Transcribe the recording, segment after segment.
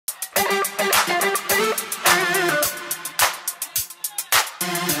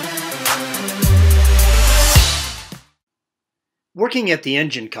Working at the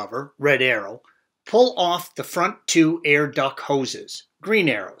engine cover, red arrow, pull off the front two air duct hoses, green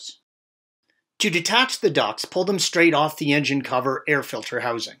arrows. To detach the ducts, pull them straight off the engine cover air filter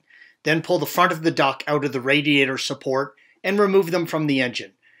housing. Then pull the front of the duct out of the radiator support and remove them from the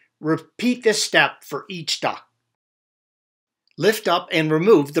engine. Repeat this step for each duct. Lift up and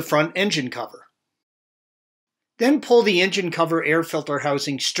remove the front engine cover. Then pull the engine cover air filter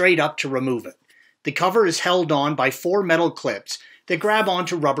housing straight up to remove it. The cover is held on by 4 metal clips that grab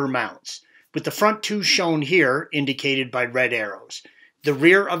onto rubber mounts, with the front 2 shown here indicated by red arrows. The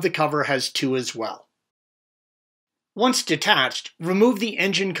rear of the cover has 2 as well. Once detached, remove the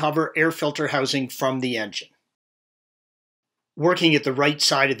engine cover air filter housing from the engine. Working at the right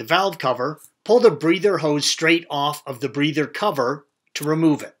side of the valve cover, pull the breather hose straight off of the breather cover to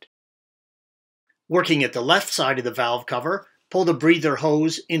remove it. Working at the left side of the valve cover, pull the breather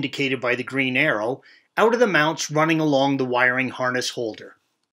hose, indicated by the green arrow, out of the mounts running along the wiring harness holder.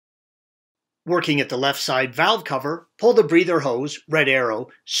 Working at the left side valve cover, pull the breather hose, red arrow,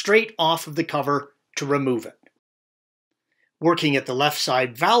 straight off of the cover to remove it. Working at the left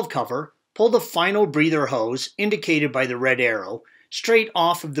side valve cover, pull the final breather hose, indicated by the red arrow, straight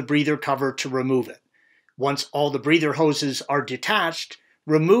off of the breather cover to remove it. Once all the breather hoses are detached,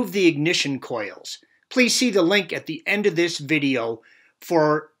 remove the ignition coils. Please see the link at the end of this video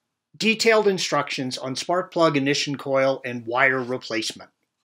for detailed instructions on spark plug ignition coil and wire replacement.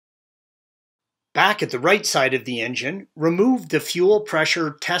 Back at the right side of the engine, remove the fuel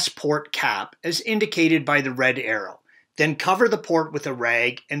pressure test port cap as indicated by the red arrow. Then cover the port with a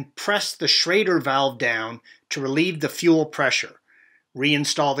rag and press the Schrader valve down to relieve the fuel pressure.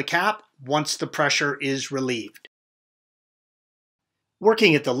 Reinstall the cap once the pressure is relieved.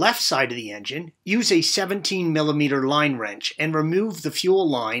 Working at the left side of the engine, use a 17mm line wrench and remove the fuel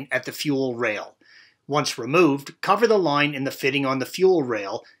line at the fuel rail. Once removed, cover the line in the fitting on the fuel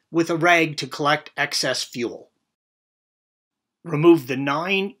rail with a rag to collect excess fuel. Remove the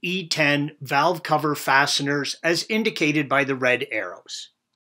 9E10 valve cover fasteners as indicated by the red arrows.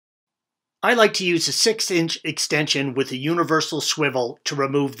 I like to use a 6-inch extension with a universal swivel to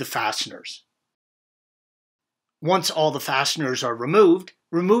remove the fasteners. Once all the fasteners are removed,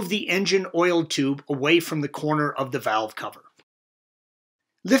 remove the engine oil tube away from the corner of the valve cover.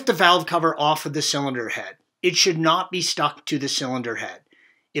 Lift the valve cover off of the cylinder head. It should not be stuck to the cylinder head.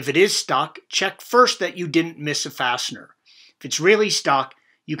 If it is stuck, check first that you didn't miss a fastener. If it's really stuck,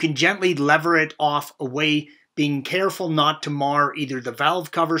 you can gently lever it off away, being careful not to mar either the valve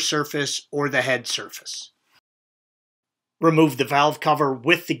cover surface or the head surface. Remove the valve cover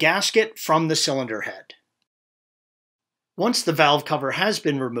with the gasket from the cylinder head. Once the valve cover has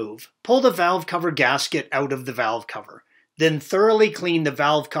been removed, pull the valve cover gasket out of the valve cover. Then thoroughly clean the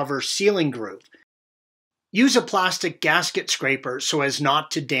valve cover sealing groove. Use a plastic gasket scraper so as not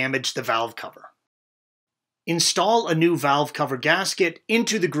to damage the valve cover. Install a new valve cover gasket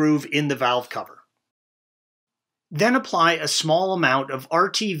into the groove in the valve cover. Then apply a small amount of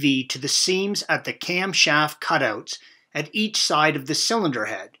RTV to the seams at the camshaft cutouts at each side of the cylinder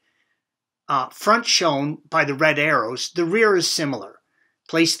head. Front shown by the red arrows, the rear is similar.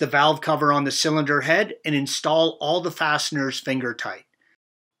 Place the valve cover on the cylinder head and install all the fasteners finger tight.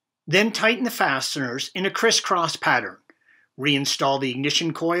 Then tighten the fasteners in a crisscross pattern. Reinstall the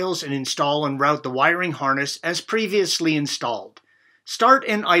ignition coils and install and route the wiring harness as previously installed. Start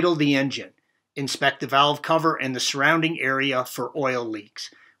and idle the engine. Inspect the valve cover and the surrounding area for oil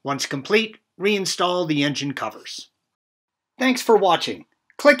leaks. Once complete, reinstall the engine covers. Thanks for watching.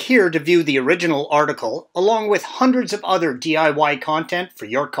 Click here to view the original article along with hundreds of other DIY content for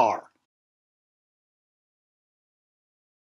your car.